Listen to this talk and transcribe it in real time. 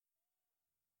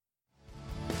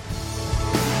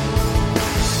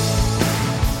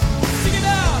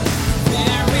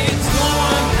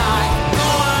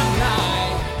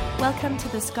Welcome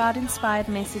to this God-inspired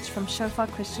message from Shofar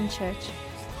Christian Church.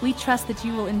 We trust that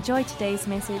you will enjoy today's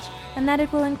message and that it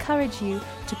will encourage you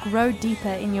to grow deeper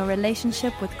in your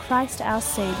relationship with Christ our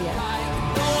Savior.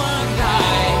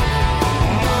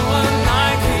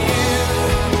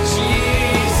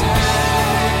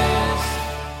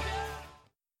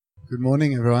 Good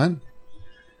morning, everyone.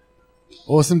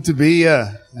 Awesome to be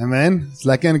here. Amen. It's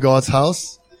like in God's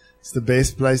house. It's the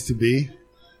best place to be.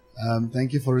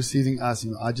 Thank you for receiving us.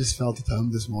 I just felt at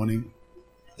home this morning.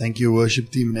 Thank you, worship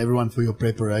team, and everyone for your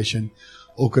preparation.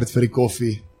 Awkward for the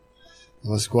coffee. It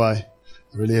was quite.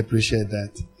 I really appreciate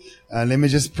that. Let me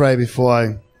just pray before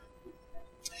I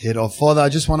head off. Father, I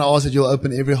just want to ask that you'll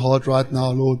open every heart right now,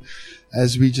 Lord,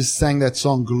 as we just sang that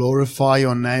song, Glorify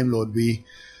Your Name, Lord. We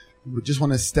just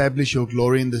want to establish your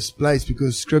glory in this place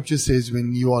because Scripture says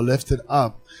when you are lifted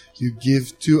up, you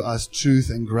give to us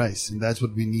truth and grace, and that's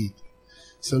what we need.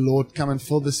 So, Lord, come and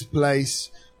fill this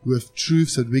place with truth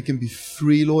so that we can be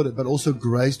free, Lord, but also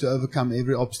grace to overcome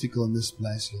every obstacle in this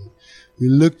place, Lord. We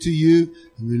look to you,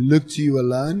 and we look to you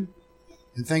alone.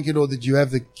 And thank you, Lord, that you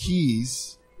have the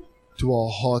keys to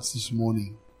our hearts this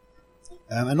morning.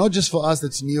 And not just for us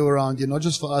that's new around you, not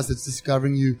just for us that's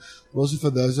discovering you, but also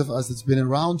for those of us that's been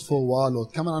around for a while,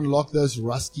 Lord. Come and unlock those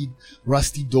rusty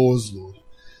doors, Lord,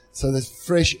 so that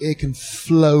fresh air can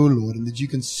flow, Lord, and that you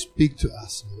can speak to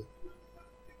us, Lord.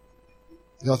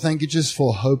 God, thank you just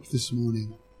for hope this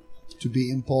morning to be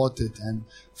imparted and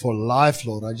for life,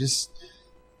 Lord. I just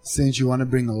sense you want to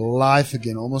bring life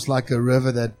again, almost like a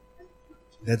river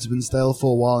that's been stale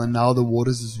for a while and now the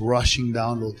waters is rushing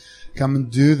down, Lord. Come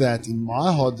and do that in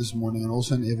my heart this morning and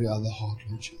also in every other heart,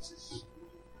 Lord Jesus.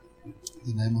 In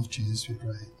the name of Jesus we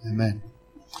pray. Amen.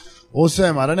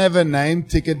 Awesome. I don't have a name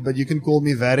ticket, but you can call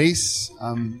me Varis.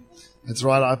 That's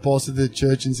right, I pastored the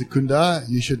church in Secunda.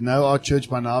 You should know our church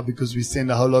by now because we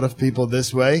send a whole lot of people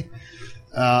this way.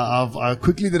 I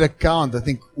quickly did a count. I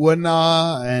think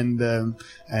Una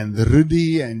and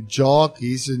Rudy and Jock,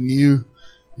 he's a new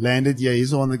landed. Yeah,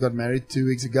 he's the one that got married 2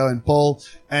 weeks ago. And Paul.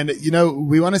 And,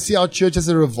 we want to see our church as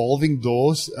a revolving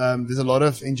doors. There's a lot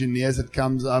of engineers that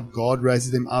comes up. God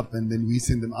raises them up and then we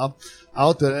send them out.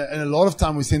 And a lot of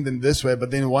time we send them this way.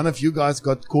 But then one of you guys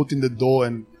got caught in the door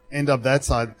and end up that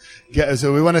side.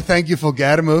 So we want to thank you for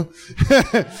Garmu.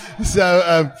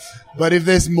 But if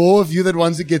there's more of you that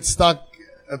wants to get stuck,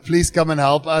 please come and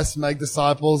help us make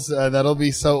disciples. That'll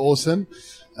be so awesome.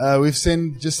 We've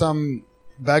sent just some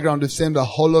background. We've sent a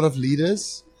whole lot of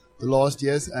leaders the last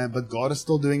years, but God is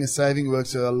still doing a saving work.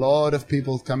 So a lot of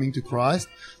people coming to Christ.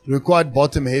 We're quite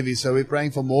bottom heavy. So we're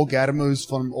praying for more Garmus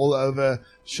from all over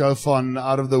Shofar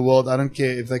out of the world. I don't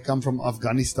care if they come from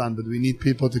Afghanistan, but we need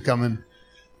people to come in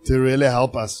to really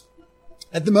help us.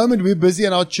 At the moment, we're busy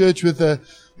in our church with a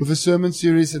sermon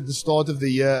series at the start of the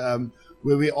year,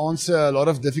 where we answer a lot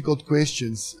of difficult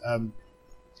questions.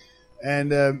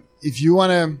 If you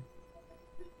want to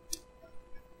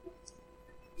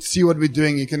see what we're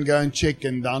doing, you can go and check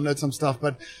and download some stuff.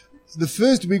 But the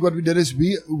first week, what we did is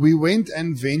we went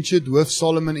and ventured with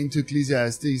Solomon into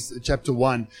Ecclesiastes chapter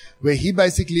 1, where he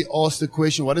basically asked the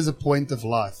question, what is the point of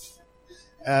life?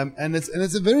 And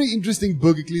it's a very interesting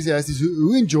book, Ecclesiastes.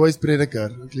 Who enjoys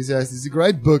Prediker? Ecclesiastes is a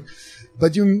great book,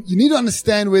 but you need to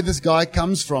understand where this guy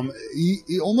comes from.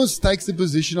 He almost takes the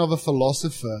position of a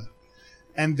philosopher,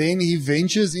 and then he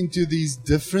ventures into these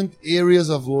different areas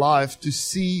of life to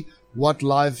see what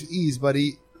life is, but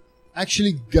he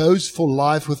actually goes for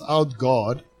life without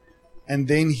God, and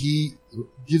then he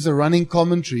gives a running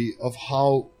commentary of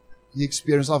how the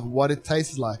experience of what it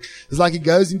tastes like. It's like he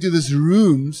goes into these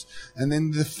rooms, and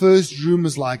then the first room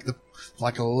is like a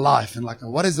life, and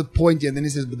what is the point here? And then he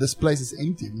says, but this place is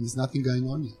empty, and there's nothing going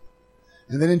on here.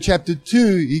 And then in chapter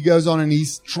 2, he goes on and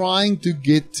he's trying to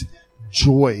get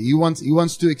joy. He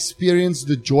wants to experience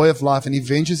the joy of life, and he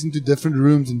ventures into different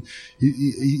rooms, and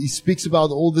he speaks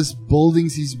about all these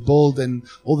buildings he's built, and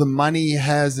all the money he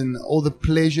has, and all the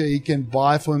pleasure he can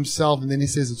buy for himself, and then he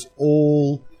says it's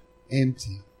all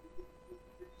empty.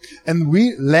 And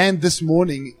we land this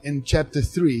morning in chapter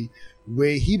 3,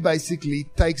 where he basically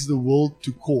takes the world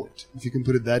to court, if you can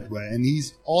put it that way. And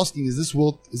he's asking, is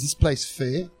this place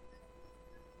fair?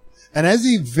 And as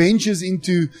he ventures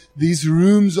into these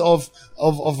rooms of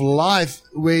life,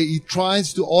 where he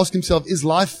tries to ask himself, is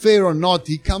life fair or not?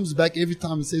 He comes back every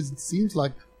time and says, it seems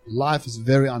like life is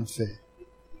very unfair.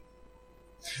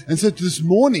 And so this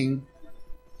morning,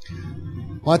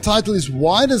 my title is,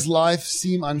 why does life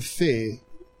seem unfair?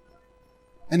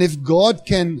 And if God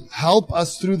can help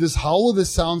us through this, how will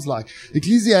this sound like?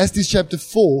 Ecclesiastes chapter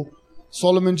 4,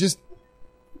 Solomon just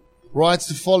writes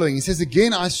the following. He says,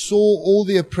 again, I saw all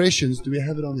the oppressions. Do we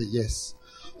have it on there? Yes.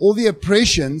 all the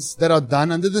oppressions that are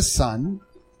done under the sun,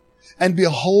 and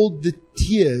behold the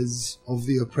tears of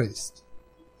the oppressed.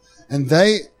 And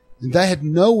they had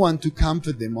no one to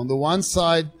comfort them. On the one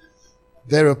side,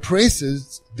 their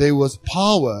oppressors, there was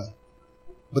power,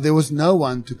 but there was no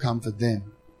one to comfort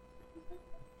them.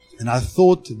 And I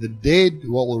thought the dead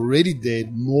who are already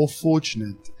dead more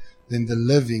fortunate than the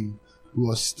living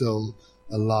who are still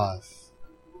alive.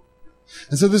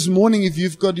 And so this morning, if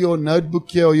you've got your notebook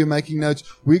here or you're making notes,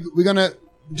 we're going to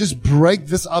just break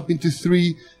this up into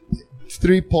three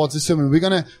parts of sermon. We're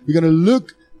going to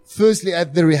look firstly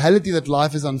at the reality that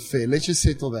life is unfair. Let's just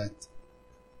settle that.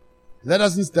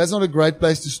 That's not a great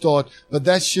place to start, but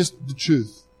that's just the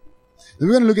truth. Then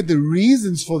we're going to look at the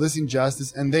reasons for this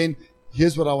injustice, and then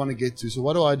here's what I want to get to. So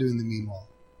what do I do in the meanwhile?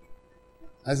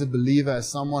 As a believer, as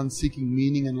someone seeking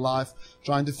meaning in life,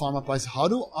 trying to find my place, how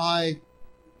do I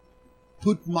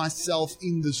put myself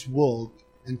in this world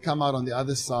and come out on the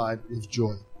other side with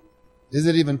joy? Is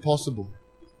it even possible?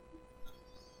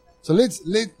 So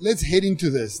let's head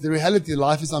into this. The reality of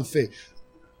life is unfair.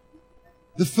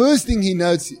 The first thing he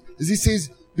notes is he says,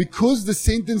 because the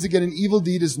sentence against an evil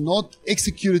deed is not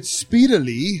executed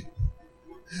speedily,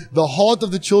 the heart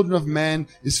of the children of man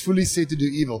is fully set to do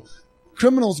evil.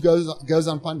 Criminals goes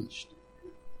unpunished.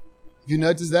 Have you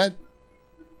noticed that?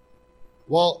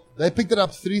 Well, they picked it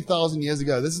up 3,000 years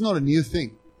ago. This is not a new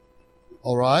thing.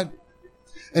 All right?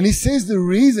 And he says the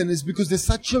reason is because there's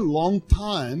such a long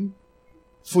time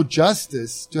for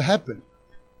justice to happen.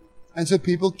 And so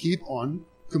people keep on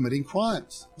committing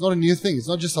crimes. It's not a new thing. It's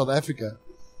not just South Africa.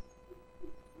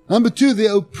 Number two,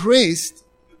 the oppressed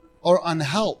are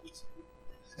unhelped.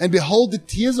 And behold the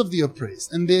tears of the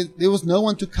oppressed. And there was no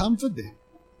one to comfort them.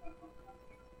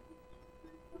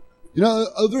 You know,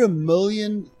 over 1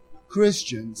 million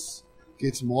Christians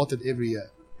gets martyred every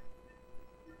year.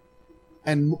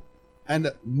 And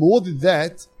more than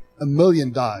that, 1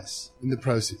 million dies in the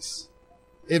process.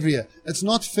 Every year. It's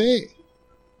not fair.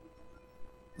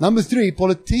 Number three,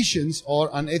 politicians are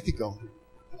unethical.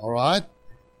 All right?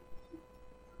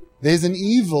 There's an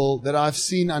evil that I've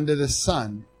seen under the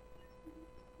sun.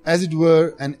 As it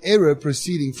were, an error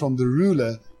proceeding from the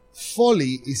ruler.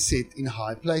 Folly is set in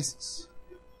high places.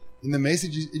 In the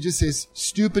message, it just says,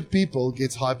 stupid people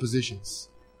get high positions.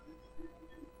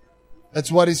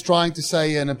 That's what he's trying to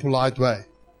say in a polite way.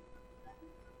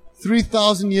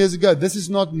 3,000 years ago, this is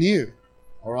not new.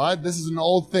 All right? This is an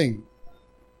old thing.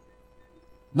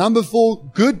 Number four,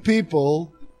 good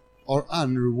people are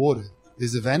unrewarded.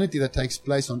 There's a vanity that takes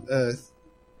place on earth,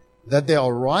 that there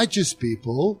are righteous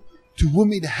people to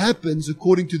whom it happens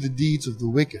according to the deeds of the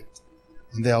wicked.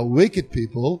 And there are wicked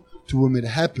people to whom it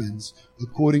happens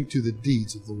according to the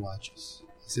deeds of the righteous.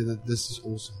 He said that this is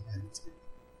also vanity.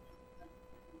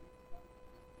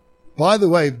 By the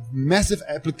way, massive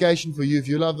application for you. If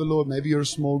you love the Lord, maybe you're a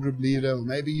small group leader, or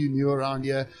maybe you're new around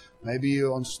here, maybe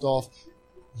you're on staff.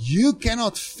 You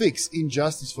cannot fix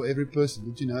injustice for every person.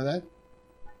 Did you know that?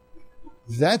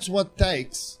 That's what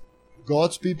takes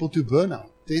God's people to burn out.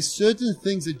 There's certain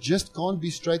things that just can't be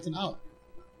straightened out.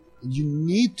 And you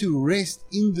need to rest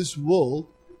in this world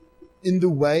in the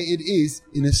way it is,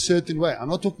 in a certain way. I'm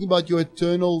not talking about your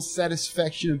eternal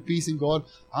satisfaction and peace in God.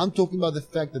 I'm talking about the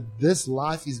fact that this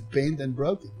life is bent and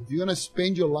broken. If you're going to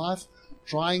spend your life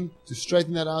trying to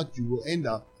straighten that out, you will end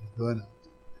up with burnout.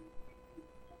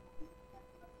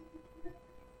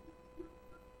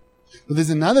 But there's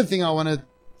another thing I want to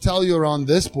tell you around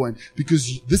this point,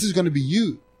 because this is going to be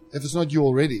you, if it's not you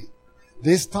already.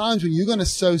 There's times when you're going to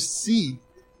sow seed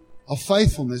of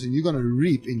faithfulness and you're going to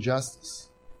reap injustice.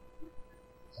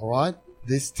 All right?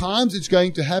 There's times it's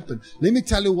going to happen. Let me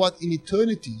tell you what in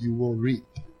eternity you will reap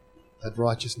that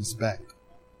righteousness back.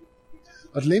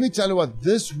 But let me tell you what,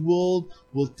 this world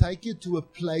will take you to a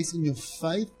place in your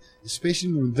faith,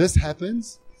 especially when this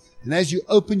happens. And as you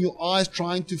open your eyes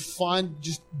trying to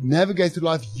just navigate through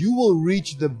life, you will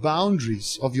reach the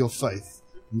boundaries of your faith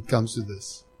when it comes to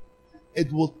this.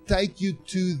 It will take you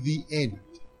to the end.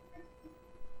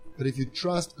 But if you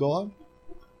trust God,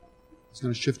 it's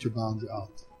going to shift your boundary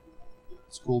out.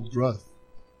 It's called growth.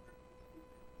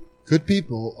 Good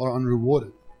people are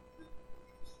unrewarded.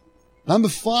 Number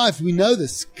 5, we know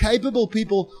this. Capable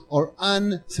people are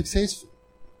unsuccessful.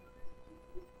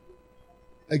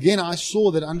 Again, I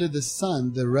saw that under the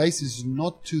sun, the race is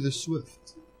not to the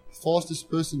swift. The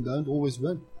fastest person don't always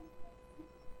win.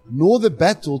 Nor the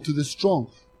battle to the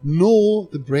strong. Nor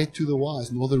the bread to the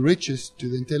wise. Nor the riches to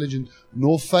the intelligent.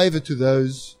 Nor favor to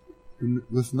those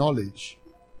with knowledge.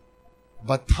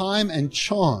 But time and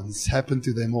chance happen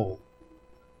to them all.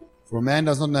 For a man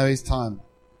does not know his time.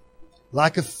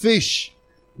 Like a fish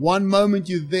One moment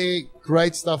you're there,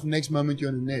 great stuff. Next moment you're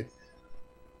on the net.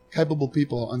 Capable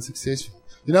people are unsuccessful.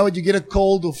 You know what? You get a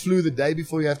cold or flu the day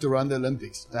before you have to run the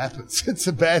Olympics. It happens.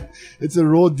 It's a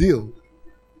raw deal.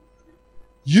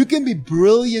 You can be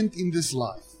brilliant in this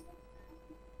life,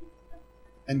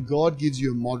 and God gives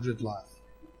you a moderate life.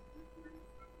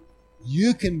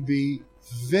 You can be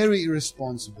very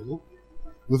irresponsible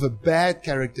with a bad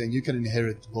character, and you can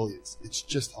inherit billions. It's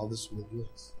just how this world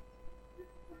works.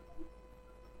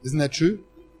 Isn't that true?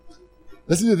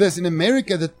 Listen to this. In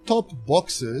America, the top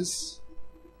boxers,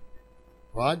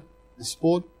 right, the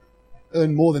sport,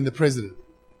 earn more than the president.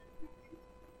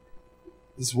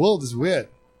 This world is weird.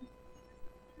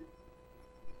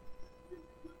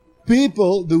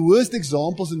 People, the worst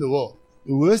examples in the world,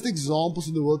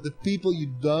 the people you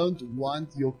don't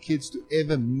want your kids to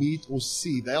ever meet or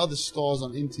see, they are the stars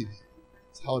on MTV.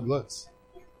 That's how it works.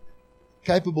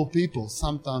 Capable people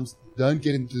sometimes don't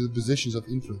get into the positions of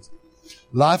influence.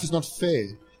 Life is not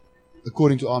fair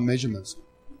according to our measurements.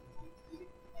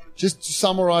 Just to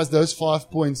summarize those 5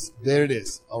 points, there it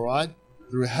is. All right?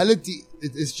 The reality,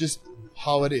 it is just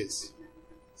how it is.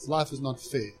 Life is not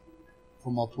fair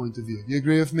from our point of view. Do you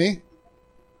agree with me?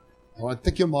 All right,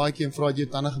 tik jou maatjie en vra jy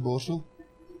tande geborsel.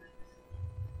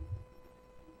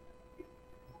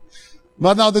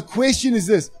 But now the question is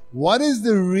this: what is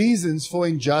the reasons for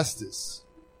injustice?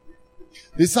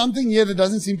 There's something here that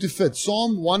doesn't seem to fit.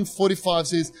 Psalm 145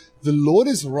 says, "The Lord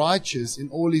is righteous in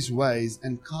all His ways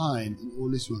and kind in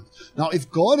all His works." Now, if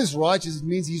God is righteous, it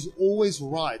means He's always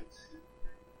right.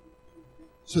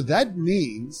 So that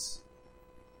means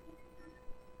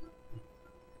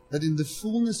that in the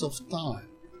fullness of time,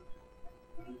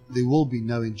 there will be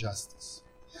no injustice.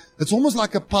 It's almost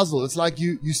like a puzzle. It's like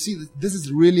you see, this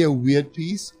is really a weird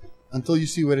piece until you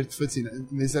see where it fits in. And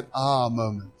there's that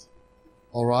moment.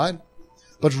 All right?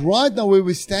 But right now where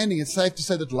we're standing, it's safe to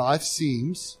say that life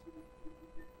seems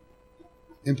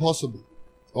impossible.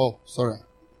 Oh, sorry.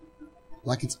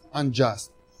 Like it's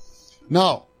unjust.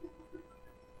 Now,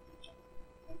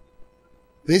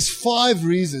 there's 5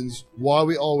 reasons why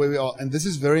we are where we are. And this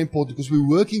is very important because we're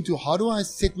working to how do I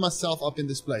set myself up in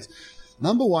this place?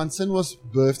 Number 1, sin was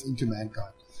birthed into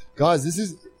mankind. Guys, this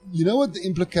is, you know what the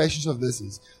implications of this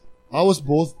is? I was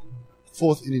brought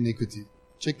forth in iniquity.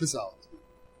 Check this out.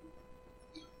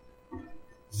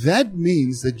 That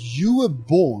means that you were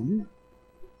born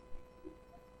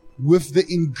with the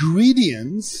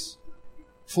ingredients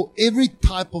for every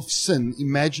type of sin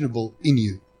imaginable in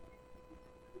you.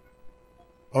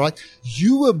 All right?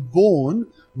 You were born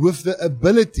with the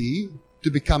ability to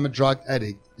become a drug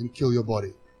addict and kill your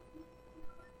body.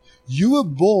 You were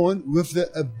born with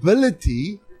the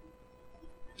ability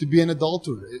to be an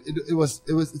adulterer.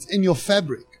 It's in your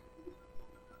fabric.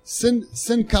 Sin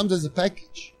comes as a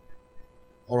package.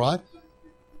 All right?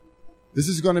 This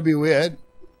is going to be weird,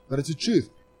 but it's the truth.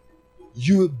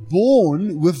 You were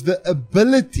born with the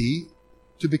ability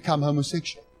to become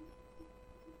homosexual.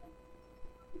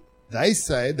 They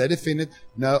defend it,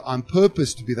 no, I'm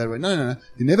purposed to be that way. No.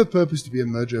 You never purposed to be a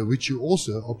murderer, which you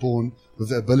also are born with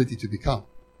the ability to become.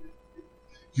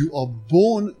 You are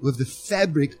born with the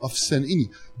fabric of sin in you.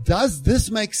 Does this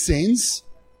make sense?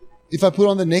 If I put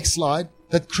on the next slide,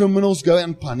 that criminals go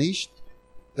unpunished,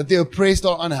 that the oppressed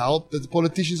are unhelped, that the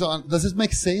politicians are does this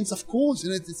make sense? Of course,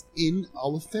 and it's in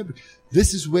our fabric.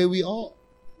 This is where we are.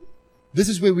 This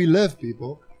is where we live,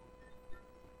 people.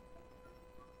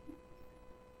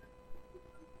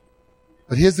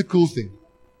 But here's the cool thing.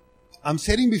 I'm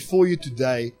setting before you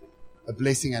today a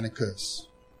blessing and a curse.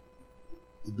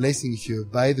 The blessing if you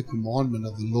obey the commandment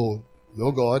of the Lord,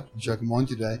 your God, which I command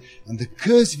today, and the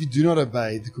curse if you do not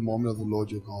obey the commandment of the Lord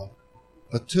your God.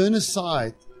 But turn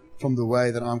aside from the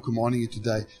way that I'm commanding you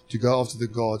today to go after the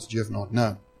gods that you have not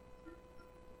known.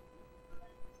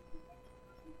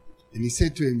 And he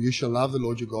said to him, you shall love the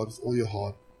Lord your God with all your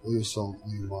heart, all your soul,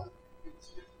 all your mind.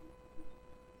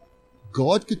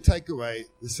 God could take away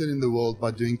the sin in the world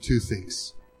by doing 2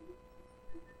 things.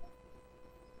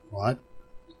 Right?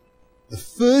 The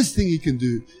first thing he can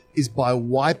do is by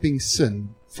wiping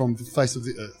sin from the face of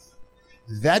the earth.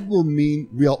 That will mean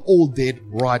we are all dead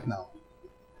right now.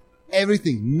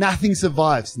 Everything, nothing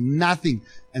survives, nothing,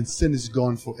 and sin is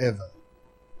gone forever.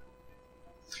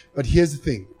 But here's the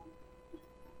thing.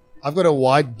 I've got a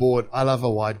whiteboard. I love a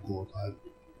whiteboard.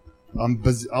 I'm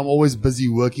always busy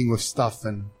working with stuff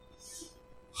and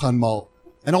Hanmal.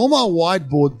 And on my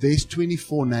whiteboard, there's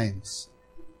 24 names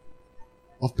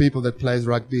of people that plays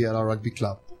rugby at our rugby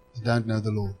club. They don't know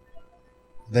the Lord.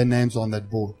 Their names are on that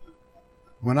board.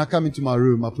 When I come into my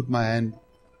room, I put my hand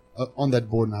on that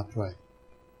board and I pray.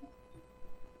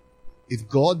 if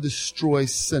God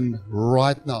destroys sin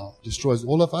right now, destroys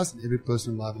all of us and every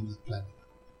person alive on this planet,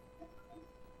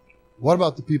 what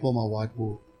about the people on my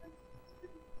whiteboard?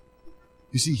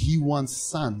 You see, He wants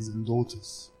sons and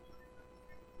daughters.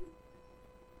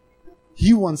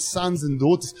 He wants sons and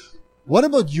daughters. What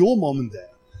about your mom and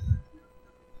dad?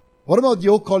 What about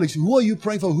your colleagues? Who are you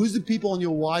praying for? Who's the people on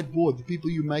your whiteboard? The people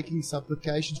you're making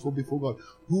supplications for before God?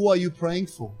 Who are you praying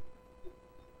for?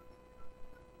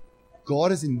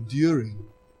 God is enduring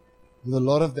with a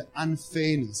lot of the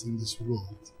unfairness in this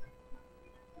world,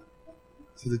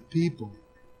 so that people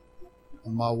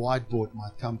on my whiteboard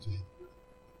might come to Him.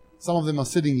 Some of them are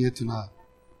sitting here tonight.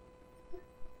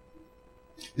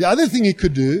 The other thing He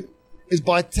could do is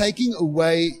by taking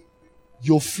away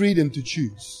your freedom to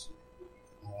choose.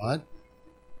 All right?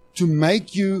 To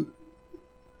make you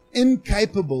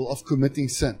incapable of committing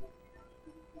sin.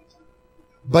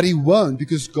 But He won't,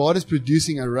 because God is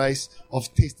producing a race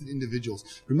of tested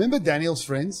individuals. Remember Daniel's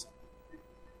friends?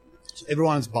 So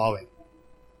everyone is bowing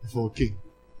before a king.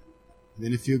 And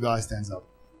then a few guys stands up.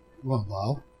 You won't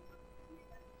bow.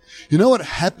 You know what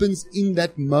happens in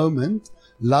that moment?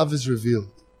 Love is revealed.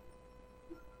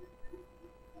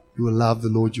 You will love the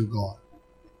Lord your God.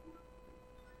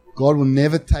 God will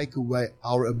never take away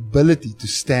our ability to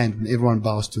stand when everyone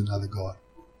bows to another God.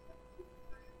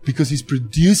 Because He's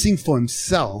producing for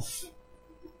Himself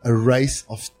a race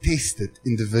of tested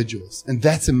individuals. And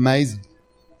that's amazing.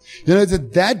 You know, it's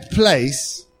at that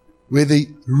place where the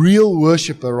real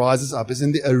worshiper rises up, is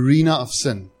in the arena of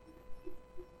sin.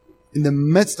 In the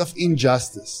midst of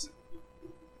injustice.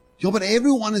 Yeah, but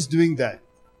everyone is doing that.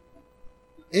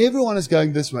 Everyone is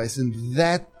going this way. It's in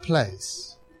that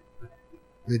place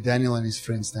where Daniel and his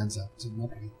friend stands up. So not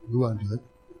me. We won't do it.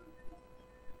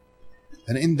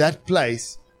 And in that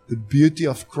place, the beauty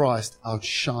of Christ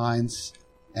outshines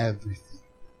everything.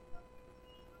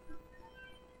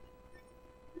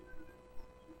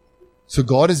 So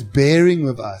God is bearing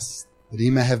with us that He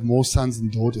may have more sons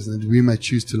and daughters and that we may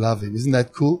choose to love Him. Isn't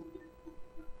that cool?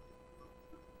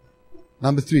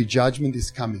 Number 3, judgment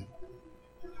is coming.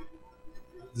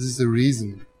 This is the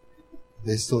reason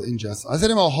there's still injustice. I said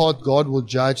in my heart, God will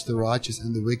judge the righteous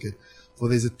and the wicked, for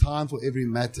there's a time for every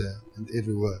matter and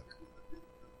every work.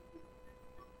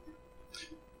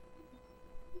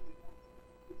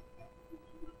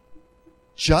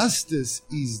 Justice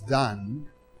is done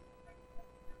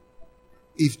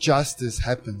if justice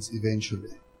happens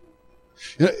eventually.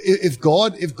 You know, if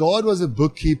God was a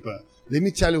bookkeeper, let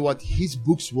me tell you what, His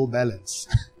books will balance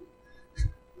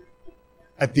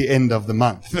at the end of the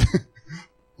month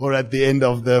or at the end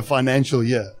of the financial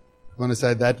year. I want to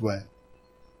say it that way.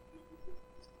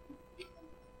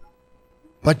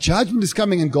 But judgment is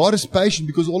coming, and God is patient,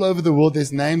 because all over the world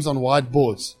there's names on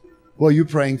whiteboards. Who are you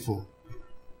praying for?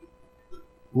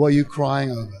 Who are you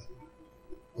crying over?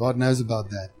 God knows about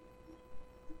that.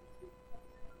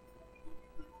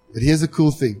 But here's the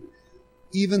cool thing.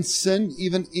 Even sin,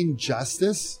 even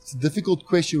injustice, it's a difficult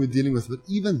question we're dealing with, but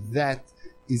even that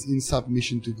is in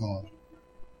submission to God.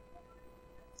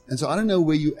 And so I don't know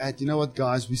where you're at. You know what,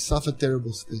 guys? We suffer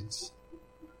terrible things.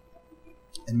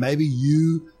 And maybe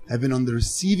you have been on the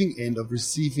receiving end of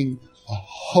receiving a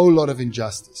whole lot of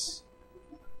injustice.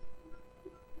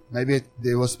 Maybe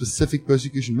there was specific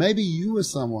persecution. Maybe you were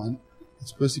someone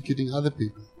that's persecuting other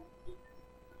people.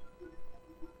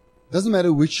 Doesn't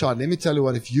matter which side. Let me tell you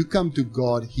what, if you come to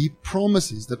God, He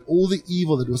promises that all the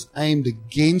evil that was aimed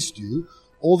against you,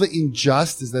 all the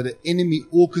injustice that the enemy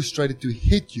orchestrated to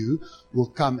hit you, will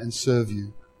come and serve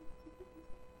you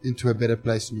into a better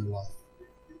place in your life.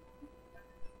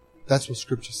 That's what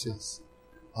Scripture says.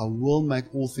 I will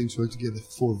make all things work together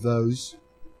for those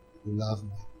who love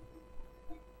me.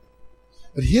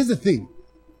 But here's the thing.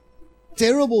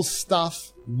 Terrible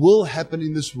stuff will happen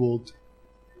in this world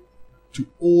to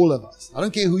all of us. I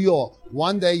don't care who you are.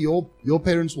 One day your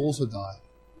parents will also die.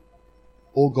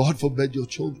 Or God forbid, your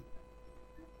children.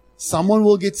 Someone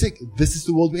will get sick. This is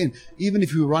the world we're in. Even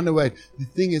if you run away, the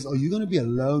thing is, are you going to be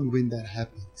alone when that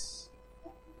happens?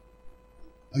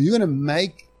 Are you going to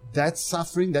make that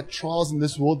suffering, that trials in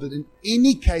this world that in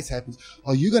any case happens,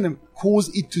 are you going to cause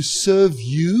it to serve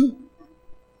you?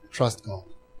 Trust God.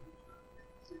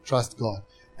 Trust God.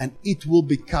 And it will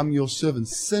become your servant.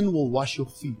 Sin will wash your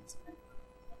feet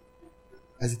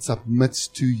as it submits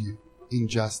to you in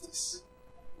justice.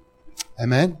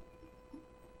 Amen?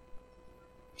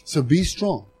 So be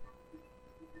strong.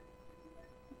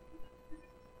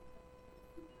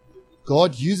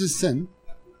 God uses sin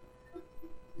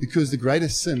because the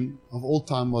greatest sin of all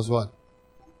time was what?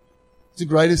 It's the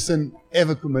greatest sin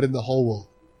ever committed in the whole world.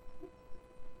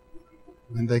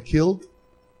 When they killed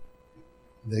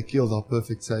They killed our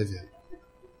perfect Savior.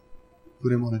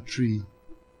 Put him on a tree,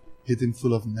 hit him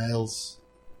full of nails,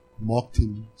 mocked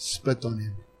him, spit on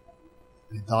him,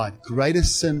 and he died.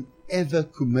 Greatest sin ever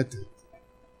committed.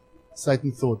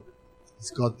 Satan thought,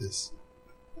 he's got this.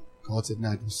 God said,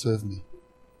 no, it will serve me.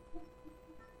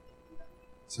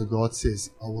 So God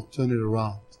says, I will turn it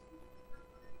around.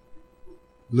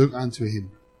 Look unto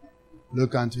him.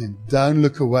 Look unto him. Don't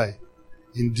look away.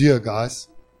 Endure, guys.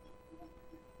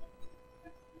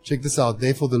 Check this out.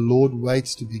 Therefore the Lord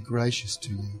waits to be gracious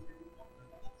to you.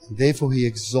 And therefore he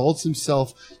exalts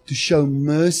himself to show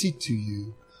mercy to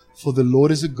you. For the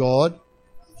Lord is a God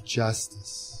of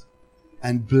justice.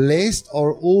 And blessed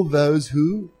are all those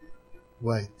who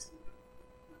wait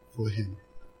for him.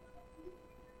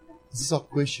 This is our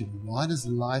question. Why does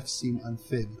life seem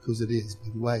unfair? Because it is.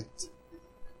 But wait.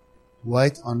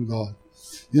 Wait on God.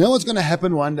 You know what's going to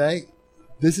happen one day?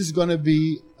 This is going to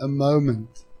be a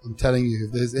moment. I'm telling you,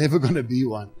 if there's ever going to be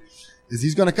one, is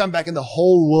he's going to come back and the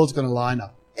whole world's going to line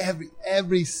up.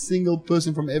 Every single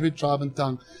person from every tribe and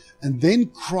tongue. And then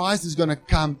Christ is going to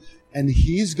come and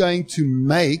he's going to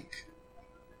make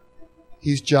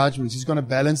his judgments. He's going to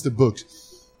balance the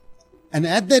books. And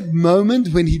at that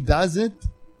moment when he does it,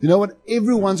 you know what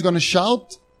everyone's going to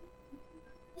shout?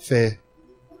 Fair.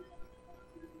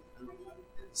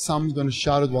 Some's going to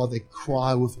shout it while they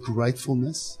cry with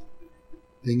gratefulness,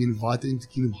 being invited into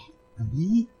the kingdom.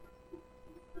 Me?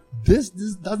 This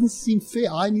doesn't seem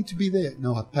fair. I need to be there.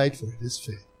 No, I paid for it. It's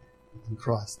fair in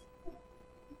Christ.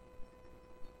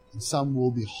 And some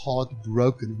will be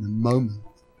heartbroken in a moment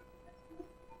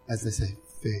as they say,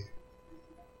 fair.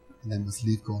 And they must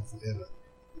leave God forever.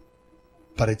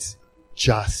 But it's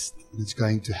just, and it's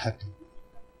going to happen.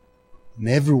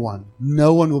 And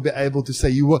no one will be able to say,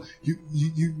 you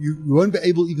won't be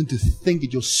able even to think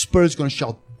it. Your spirit's going to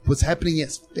shout, what's happening here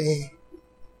is fair.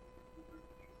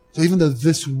 So even though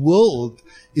this world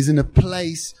is in a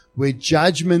place where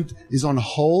judgment is on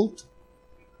hold,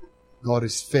 God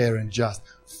is fair and just.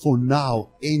 For now,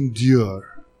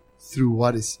 endure through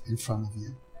what is in front of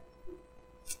you.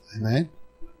 Amen.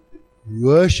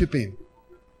 Worship him.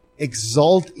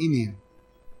 Exalt in him.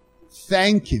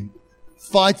 Thank him.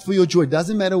 Fight for your joy.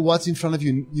 Doesn't matter what's in front of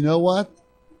you. You know what?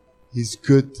 He's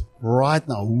good right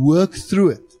now. Work through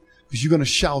it. Because you're going to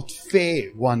shout fair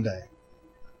one day.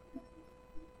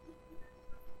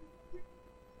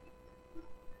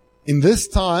 In this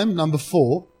time, number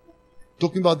 4,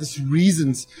 talking about these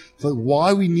reasons for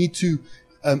why we need to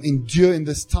endure in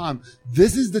this time.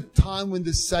 This is the time when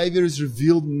the Savior is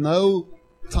revealed. No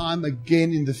time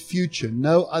again in the future.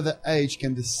 No other age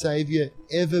can the Savior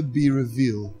ever be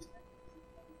revealed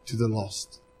to the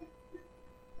lost.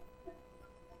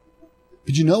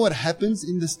 But you know what happens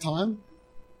in this time?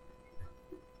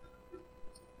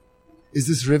 Is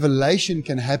this revelation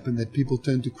can happen that people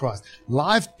turn to Christ.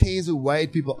 Life tears away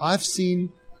at people. I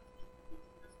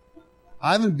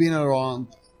haven't been around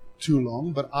too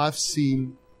long, but I've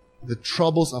seen the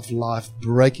troubles of life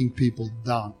breaking people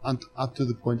down up to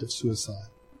the point of suicide.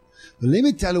 But let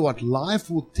me tell you what, life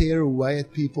will tear away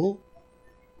at people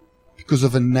because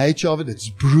of the nature of it. It's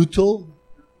brutal.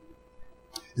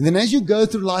 And then as you go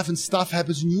through life and stuff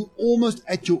happens and you're almost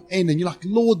at your end and you're like,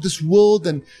 Lord, this world,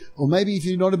 or maybe if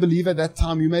you're not a believer at that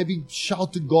time, you maybe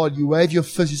shout to God, you wave your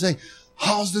fist, you say,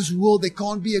 how's this world? There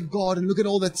can't be a God, and look at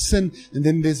all that sin. And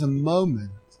then there's a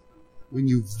moment when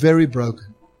you're very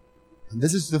broken. And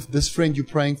this is this friend you're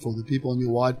praying for, the people on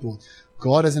your whiteboard.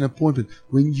 God has an appointment.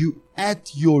 When you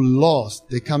at your last,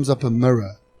 there comes up a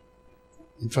mirror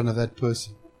in front of that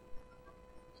person.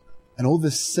 And all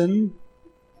the sin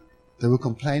they were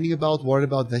complaining about, worried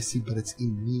about, they see, but it's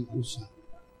in me also.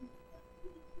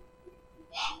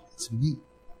 Wow, it's me.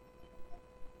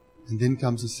 And then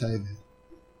comes the Savior.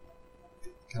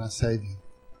 Can I save you?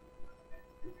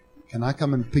 Can I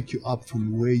come and pick you up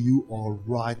from where you are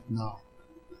right now?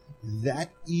 That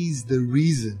is the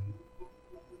reason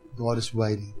God is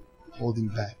waiting, holding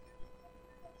back,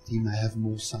 that He may have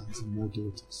more sons and more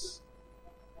daughters.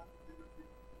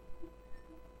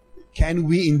 Can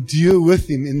we endure with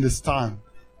Him in this time?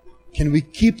 Can we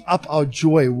keep up our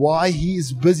joy while He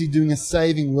is busy doing a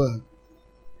saving work?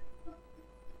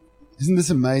 Isn't this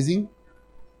amazing?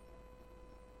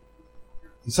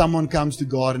 When someone comes to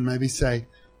God and maybe say,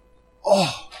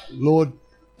 oh, Lord,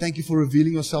 thank you for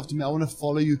revealing yourself to me. I want to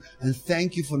follow you. And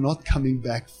thank you for not coming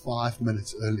back 5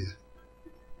 minutes earlier.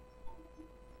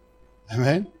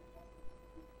 Amen?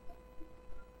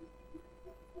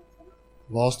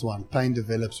 Last one, pain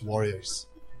develops warriors.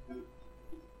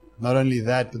 Not only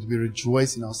that, but we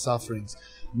rejoice in our sufferings,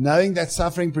 knowing that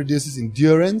suffering produces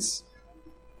endurance,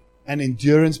 and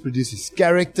endurance produces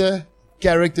character,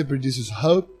 Character produces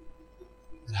hope,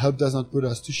 and hope does not put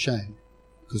us to shame,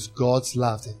 because God's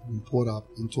love has been poured out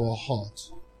into our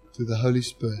hearts through the Holy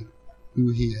Spirit,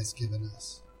 who He has given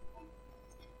us.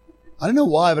 I don't know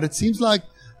why, but it seems like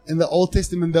in the Old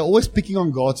Testament, they're always picking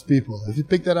on God's people. Have you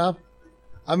picked that up?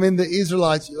 I mean, the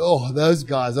Israelites, those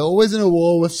guys are always in a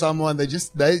war with someone. They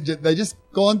just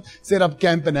can't set up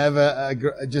camp and have a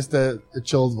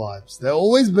chilled vibes. They're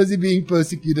always busy being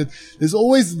persecuted. There's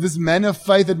always this man of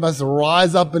faith that must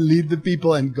rise up and lead the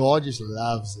people, and God just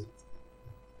loves it.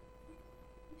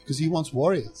 Because He wants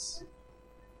warriors.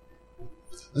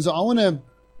 And so I want to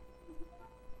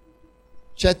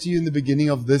chat to you in the beginning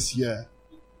of this year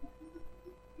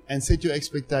and set your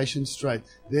expectations straight.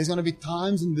 There's going to be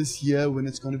times in this year when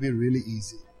it's going to be really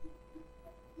easy.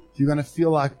 You're going to feel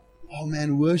like, oh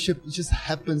man, worship, it just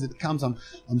happens, it comes.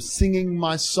 I'm singing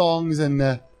my songs, and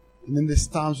then there's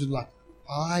times when like,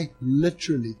 I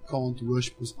literally can't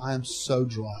worship because I am so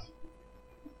dry.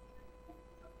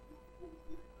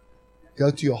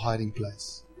 Go to your hiding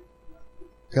place.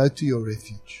 Go to your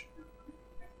refuge.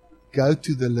 Go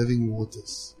to the living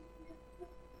waters.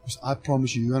 Because I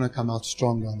promise you're going to come out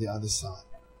stronger on the other side.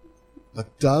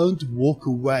 But don't walk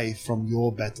away from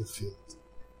your battlefield.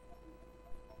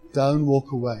 Don't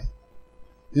walk away.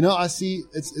 You know, I see,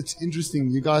 it's interesting.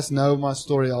 You guys know my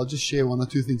story. I'll just share one or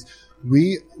two things.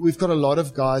 We've got a lot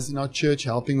of guys in our church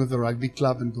helping with the rugby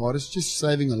club, and God is just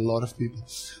saving a lot of people.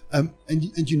 And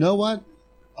you know what?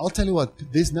 I'll tell you what,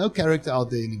 there's no character out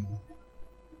there anymore.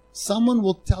 Someone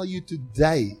will tell you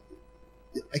today,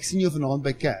 ek sien jou vanaand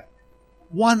by kerk.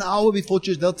 1 hour before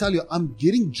church, they'll tell you, I'm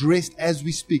getting dressed as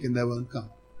we speak, and they won't come.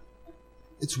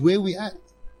 It's where we at.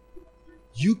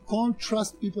 You can't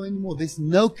trust people anymore. There's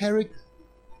no character.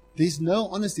 There's no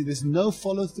honesty. There's no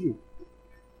follow through.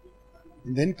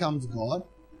 And then comes God,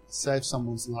 saves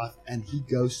someone's life, and He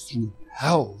goes through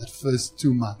hell that first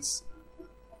 2 months.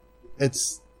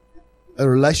 It's a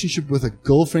relationship with a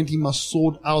girlfriend He must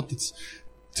sort out. It's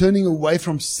turning away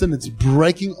from sin. It's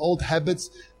breaking old habits.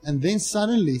 And then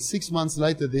suddenly, 6 months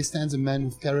later, there stands a man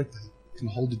with character. He can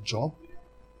hold a job.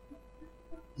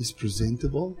 He's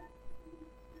presentable.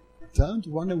 Don't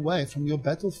run away from your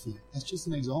battlefield. That's just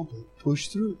an example. Push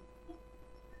through.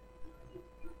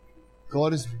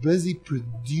 God is busy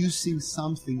producing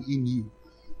something in you.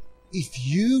 If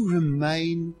you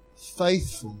remain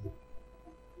faithful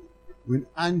when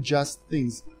unjust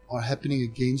things are happening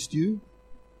against you,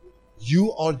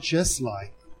 you are just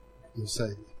like your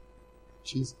Savior,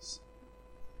 Jesus.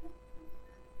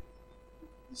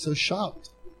 So shout.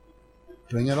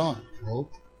 Bring it on, Lord.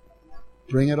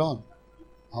 Bring it on.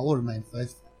 I will remain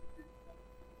faithful.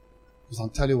 Because I'll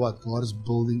tell you what, God is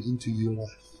building into your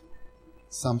life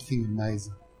something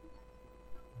amazing.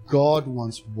 God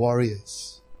wants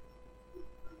warriors.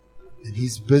 And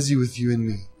He's busy with you and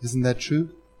me. Isn't that true?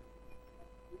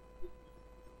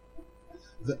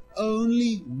 The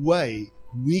only way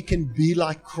we can be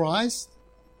like Christ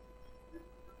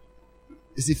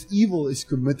is if evil is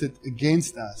committed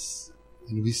against us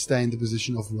and we stay in the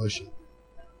position of worship.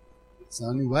 It's the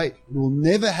only way. We will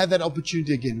never have that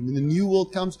opportunity again. When the new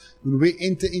world comes, when we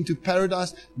enter into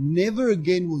paradise, never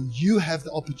again will you have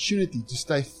the opportunity to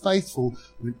stay faithful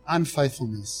when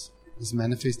unfaithfulness is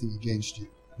manifesting against you.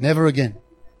 Never again.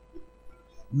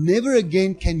 Never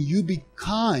again can you be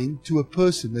kind to a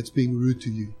person that's being rude to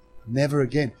you. Never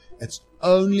again. It's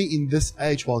only in this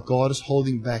age while God is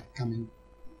holding back coming.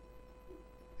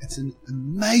 It's an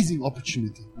amazing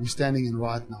opportunity we're standing in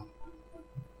right now,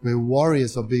 where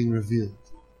warriors are being revealed.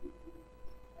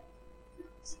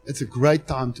 It's a great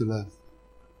time to live.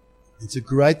 It's a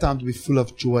great time to be full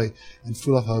of joy and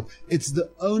full of hope. It's the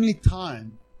only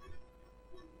time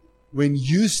when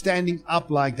you standing up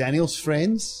like Daniel's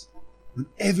friends, when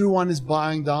everyone is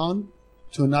bowing down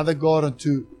to another God or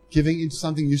to giving into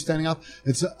something, you standing up.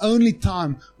 It's the only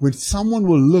time when someone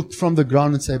will look from the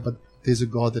ground and say, but there's a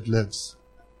God that lives.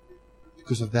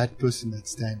 Because of that person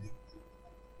that's standing.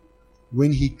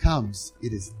 When He comes,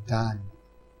 it is done.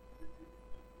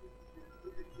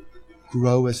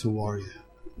 Grow as a warrior.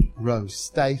 Grow.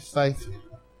 Stay faithful.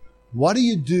 What do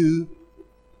you do?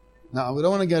 Now, I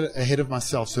don't want to get ahead of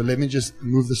myself, so let me just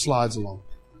move the slides along.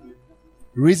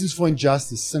 Reasons for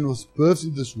injustice. Sin was birthed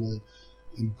in this world.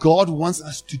 And God wants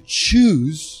us to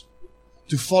choose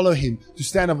to follow Him, to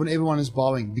stand up when everyone is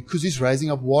bowing, because He's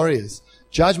raising up warriors.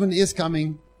 Judgment is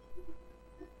coming.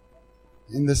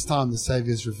 In this time, the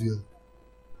Savior is revealed.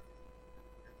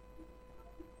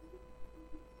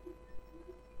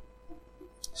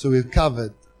 So we've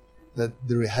covered that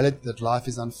the reality that life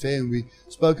is unfair, and we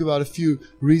spoke about a few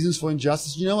reasons for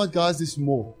injustice. You know what, guys? There's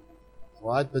more,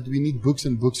 right? But we need books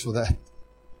and books for that.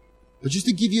 But just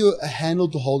to give you a handle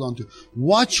to hold on to.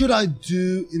 What should I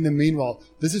do in the meanwhile?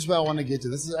 This is where I want to get to.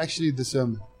 This is actually the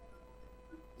sermon.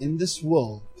 In this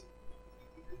world,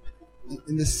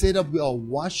 in the setup we are,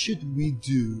 what should we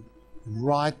do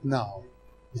right now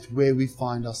with where we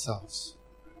find ourselves?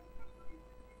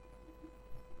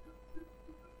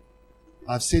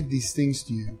 I've said these things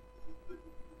to you,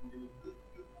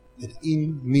 that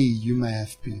in me you may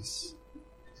have peace.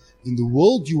 In the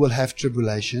world you will have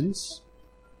tribulations,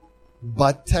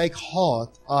 but take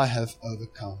heart, I have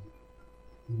overcome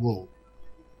the world.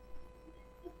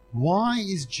 Why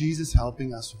is Jesus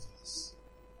helping us with this?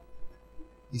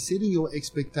 He's setting your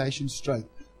expectations straight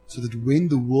so that when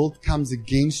the world comes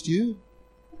against you,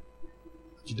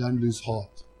 that you don't lose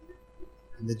heart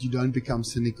and that you don't become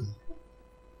cynical,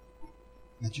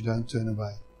 that you don't turn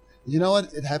away. You know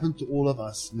what? It happened to all of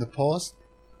us. In the past,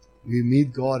 we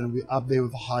meet God and we're up there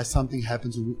with a high, something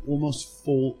happens and we almost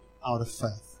fall out of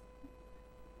faith.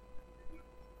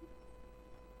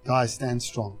 Guys, stand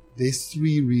strong. There's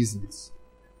 3 reasons.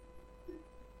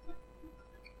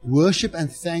 Worship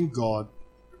and thank God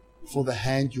for the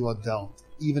hand you are dealt,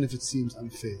 even if it seems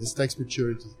unfair. This takes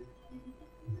maturity.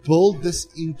 Build this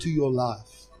into your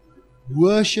life.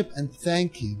 Worship and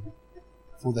thank Him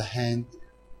for the hand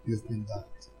you have been dealt.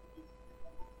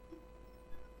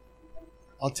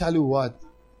 I'll tell you what,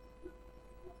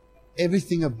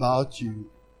 everything about you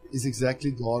is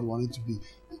exactly God wanted to be.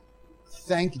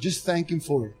 Just thank Him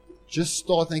for it. Just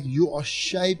start thanking. You are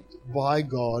shaped by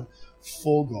God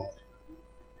for God.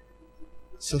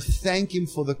 So thank Him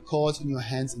for the cards in your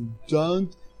hands and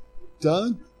don't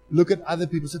look at other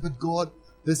people and say, but God,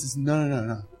 this is,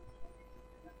 no.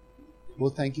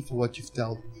 Lord, thank You for what You've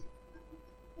told me.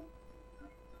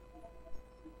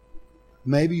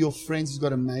 Maybe your friends has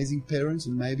got amazing parents,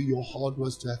 and maybe your heart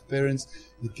was to have parents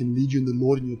that can lead you in the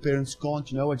Lord, and your parents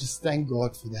can't. You know what? Just thank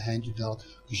God for the hand you dealt,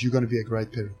 because you're going to be a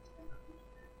great parent.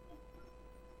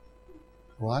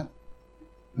 Right?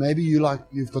 Maybe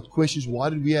you've got questions.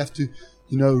 Why did we have to,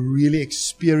 really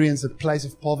experience a place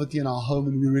of poverty in our home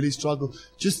and we really struggle?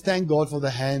 Just thank God for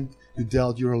the hand you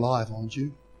dealt. You're alive, aren't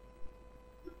you?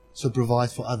 So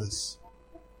provide for others.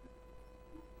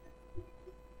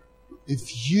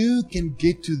 If you can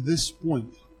get to this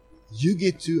point, you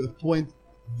get to a point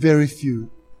very few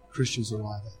Christians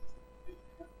arrive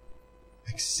at.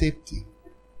 Accepting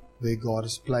where God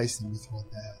has placed them with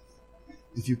what they have.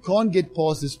 If you can't get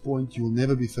past this point, you will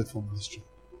never be fit for ministry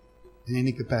in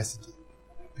any capacity.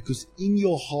 Because in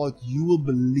your heart, you will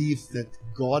believe that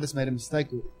God has made a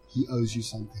mistake or He owes you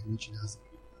something, which He doesn't.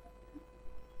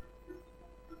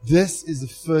 This is the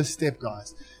first step,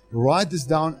 guys. Write this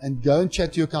down and go and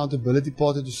chat to your accountability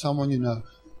partner, to someone you know.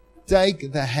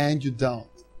 Take the hand you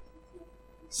dealt.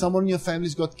 Someone in your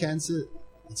family's got cancer.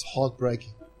 It's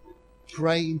heartbreaking.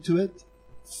 Pray into it.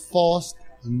 Fast.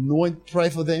 Anoint. Pray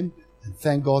for them. And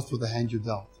thank God for the hand you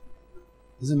dealt.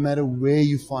 Doesn't matter where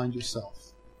you find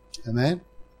yourself. Amen?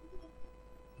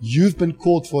 You've been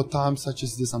called for a time such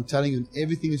as this. I'm telling you, and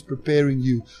everything is preparing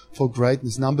you for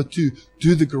greatness. Number 2,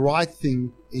 do the right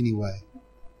thing anyway.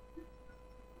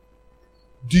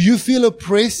 Do you feel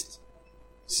oppressed?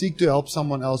 Seek to help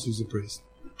someone else who's oppressed.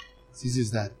 It's easy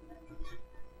as that.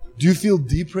 Do you feel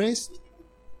depressed?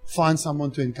 Find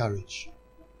someone to encourage.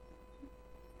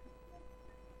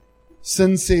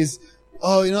 Sin says,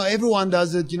 everyone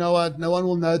does it. You know what? No one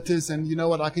will notice. And you know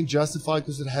what? I can justify it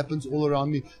because it happens all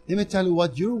around me. Let me tell you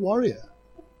what. You're a warrior.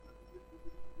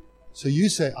 So you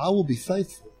say, I will be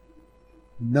faithful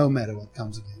no matter what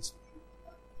comes against me.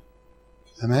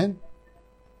 Amen?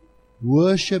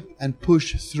 Worship and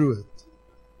push through it.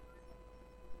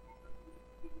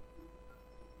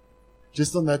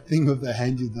 Just on that thing with the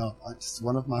hand you dealt. It's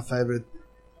one of my favorite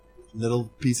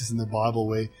little pieces in the Bible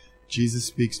where Jesus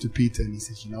speaks to Peter and He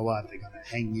says, you know what? They're going to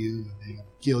hang you, and they're going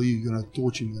to kill you, you're going to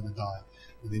torture you, you're going to die.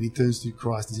 And then He turns to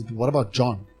Christ and says, what about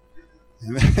John?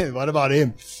 What about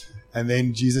him? And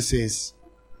then Jesus says,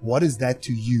 what is that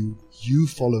to you? You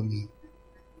follow me.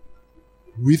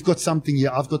 We've got something here.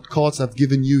 I've got cards I've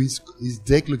given you. His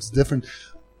deck looks different.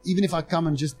 Even if I come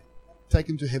and just take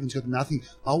him to heaven, he's got nothing.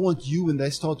 I want you, when they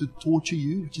start to torture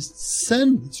you, just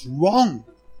sin. It's wrong.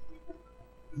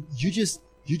 You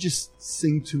just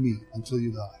sing to me until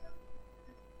you die.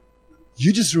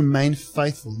 You just remain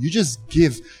faithful. You just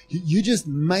give. You just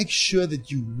make sure that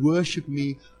you worship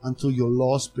me until your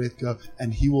last breath goes,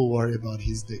 and He will worry about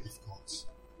His deck of cards.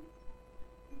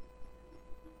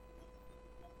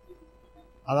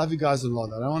 I love you guys a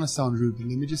lot. I don't want to sound rude, but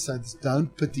let me just say this.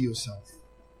 Don't pity yourself.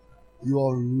 You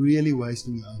are really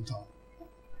wasting your own time.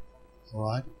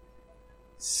 Alright?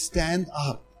 Stand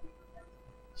up.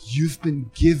 You've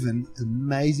been given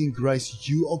amazing grace.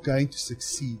 You are going to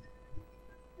succeed.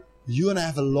 You're going to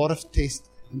have a lot of tests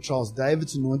and trials.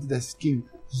 David's anointed as king.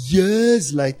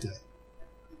 Years later,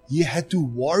 he had to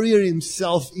warrior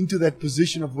himself into that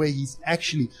position of where he's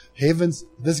actually, heavens,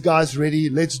 this guy's ready.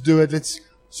 Let's do it. Let's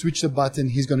switch the button.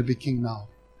 He's going to be king now.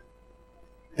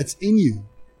 It's in you.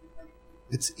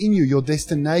 It's in you. Your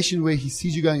destination where he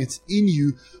sees you going, it's in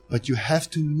you, but you have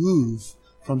to move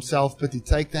from self-pity.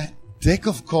 Take that deck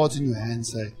of cards in your hand and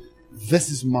say, this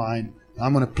is mine.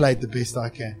 I'm going to play it the best I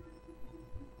can.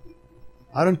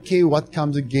 I don't care what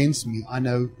comes against me. I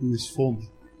know who is for me.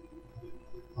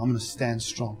 I'm going to stand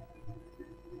strong.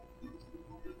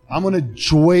 I'm going to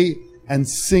joy and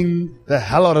sing the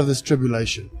hell out of this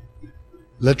tribulation.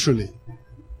 Literally.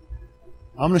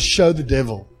 I'm going to show the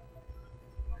devil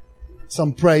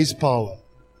some praise power.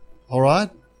 All right?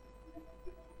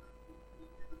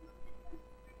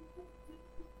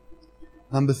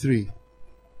 Number 3.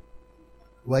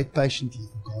 Wait patiently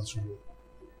for God's reward.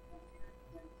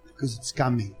 Because it's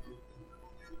coming.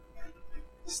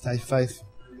 Stay faithful.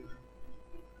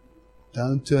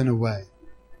 Don't turn away.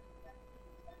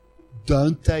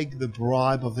 Don't take the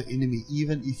bribe of the enemy,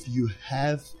 even if you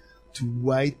have to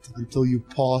wait until you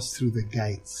pass through the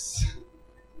gates.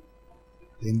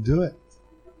 Then do it.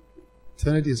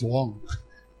 Eternity is long.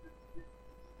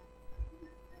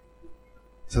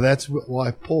 So that's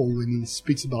why Paul, when he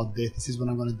speaks about death, he says, when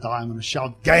I'm going to die, I'm going to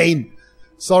shout, gain.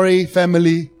 Sorry,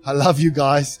 family. I love you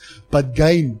guys. But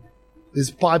gain. There's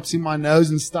pipes in my nose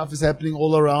and stuff is happening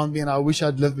all around me and I wish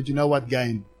I'd lived, but you know what?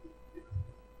 Gain.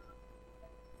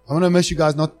 I want to miss you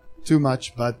guys, not too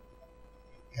much, but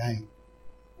gain.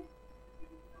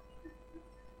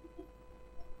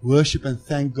 Worship and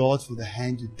thank God for the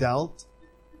hand you dealt.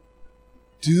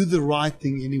 Do the right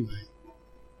thing anyway.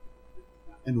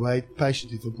 And wait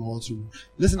patiently for God's reward.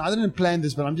 Listen, I didn't plan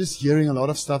this, but I'm just hearing a lot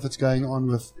of stuff that's going on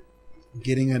with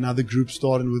getting another group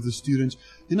started with the students.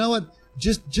 You know what?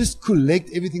 Just collect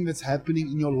everything that's happening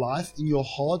in your life, in your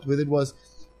heart, whether it was,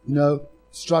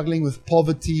 struggling with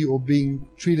poverty or being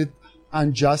treated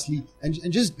unjustly,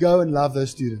 and just go and love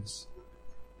those students.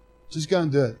 Just go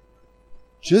and do it.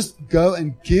 Just go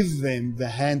and give them the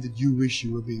hand that you wish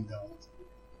you were being dealt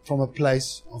from a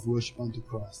place of worship unto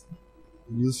Christ.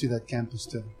 And you'll see that campus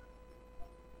turn.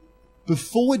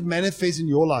 Before it manifests in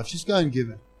your life, just go and give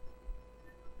it.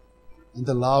 And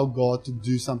allow God to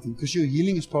do something. Because your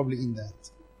healing is probably in that.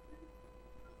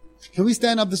 Can we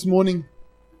stand up this morning?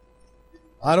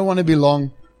 I don't want to be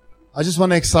long. I just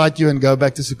want to excite you and go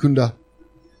back to Secunda.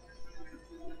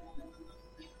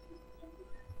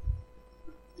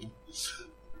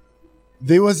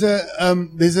 There's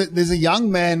a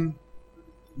young man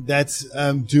that's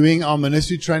doing our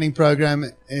ministry training program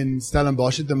in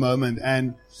Stellenbosch at the moment,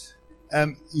 and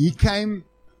he came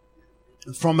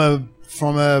from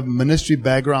a ministry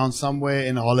background somewhere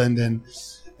in Holland,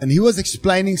 and he was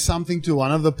explaining something to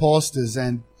one of the pastors,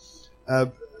 and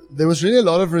there was really a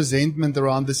lot of resentment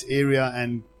around this area,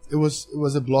 and it was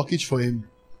a blockage for him.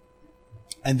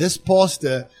 And this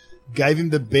pastor gave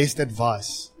him the best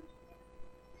advice.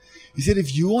 He said,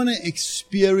 if you want to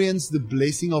experience the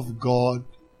blessing of God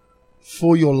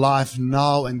for your life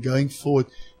now and going forward,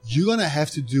 you're going to have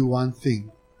to do one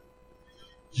thing.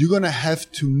 You're going to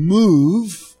have to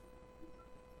move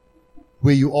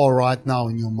where you are right now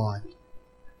in your mind.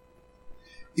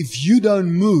 If you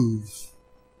don't move,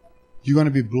 you're going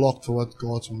to be blocked for what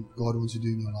God wants to do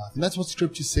in your life. And that's what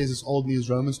Scripture says as old news.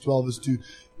 Romans 12 verse 2.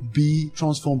 Be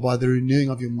transformed by the renewing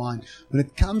of your mind. When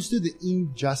it comes to the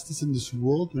injustice in this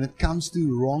world, when it comes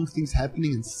to wrong things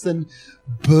happening and sin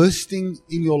bursting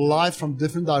in your life from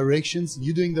different directions,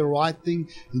 you doing the right thing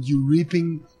and you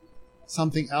reaping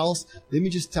something else, let me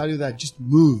just tell you that. Just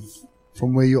move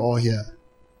from where you are here.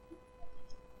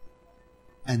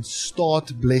 And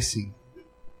start blessing.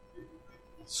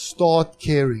 Start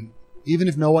caring. Even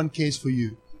if no one cares for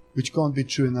you, which can't be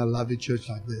true in a lovely church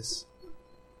like this.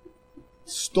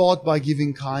 Start by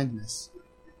giving kindness.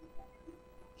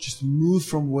 Just move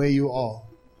from where you are.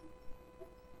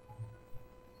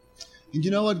 And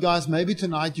you know what, guys? Maybe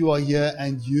tonight you are here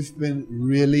and you've been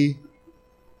really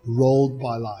rolled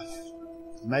by life.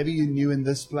 Maybe you're new in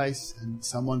this place and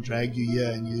someone dragged you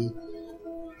here and you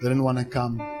didn't want to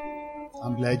come.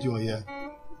 I'm glad you are here.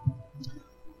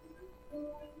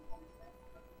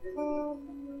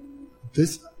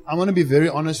 I want to be very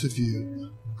honest with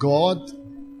you. God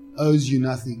owes you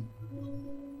nothing.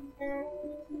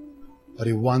 But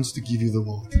He wants to give you the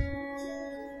world.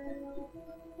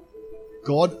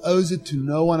 God owes it to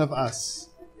no one of us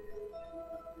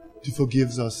to forgive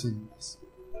our sins.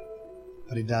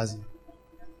 But He doesn't.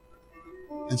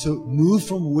 And so move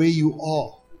from where you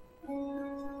are.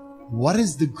 What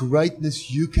is the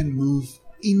greatness you can move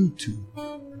into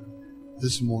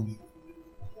this morning?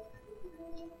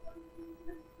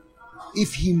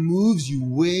 If He moves you,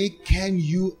 where can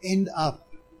you end up?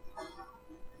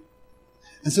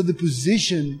 And so the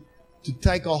position to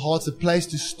take our hearts, a place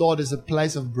to start is a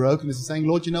place of brokenness and saying,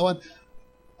 Lord, you know what?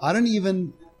 I don't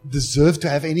even deserve to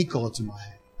have any cards in my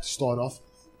hand to start off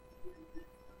with.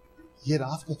 Yet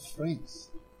I've got friends.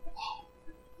 Wow.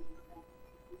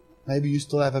 Maybe you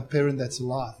still have a parent that's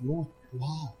alive. Lord,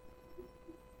 wow.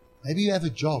 Maybe you have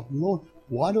a job. Lord,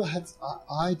 why do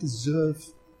I deserve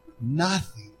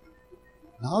nothing?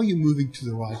 Now you're moving to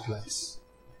the right place.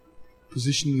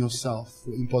 Positioning yourself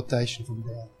for impartation from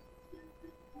God.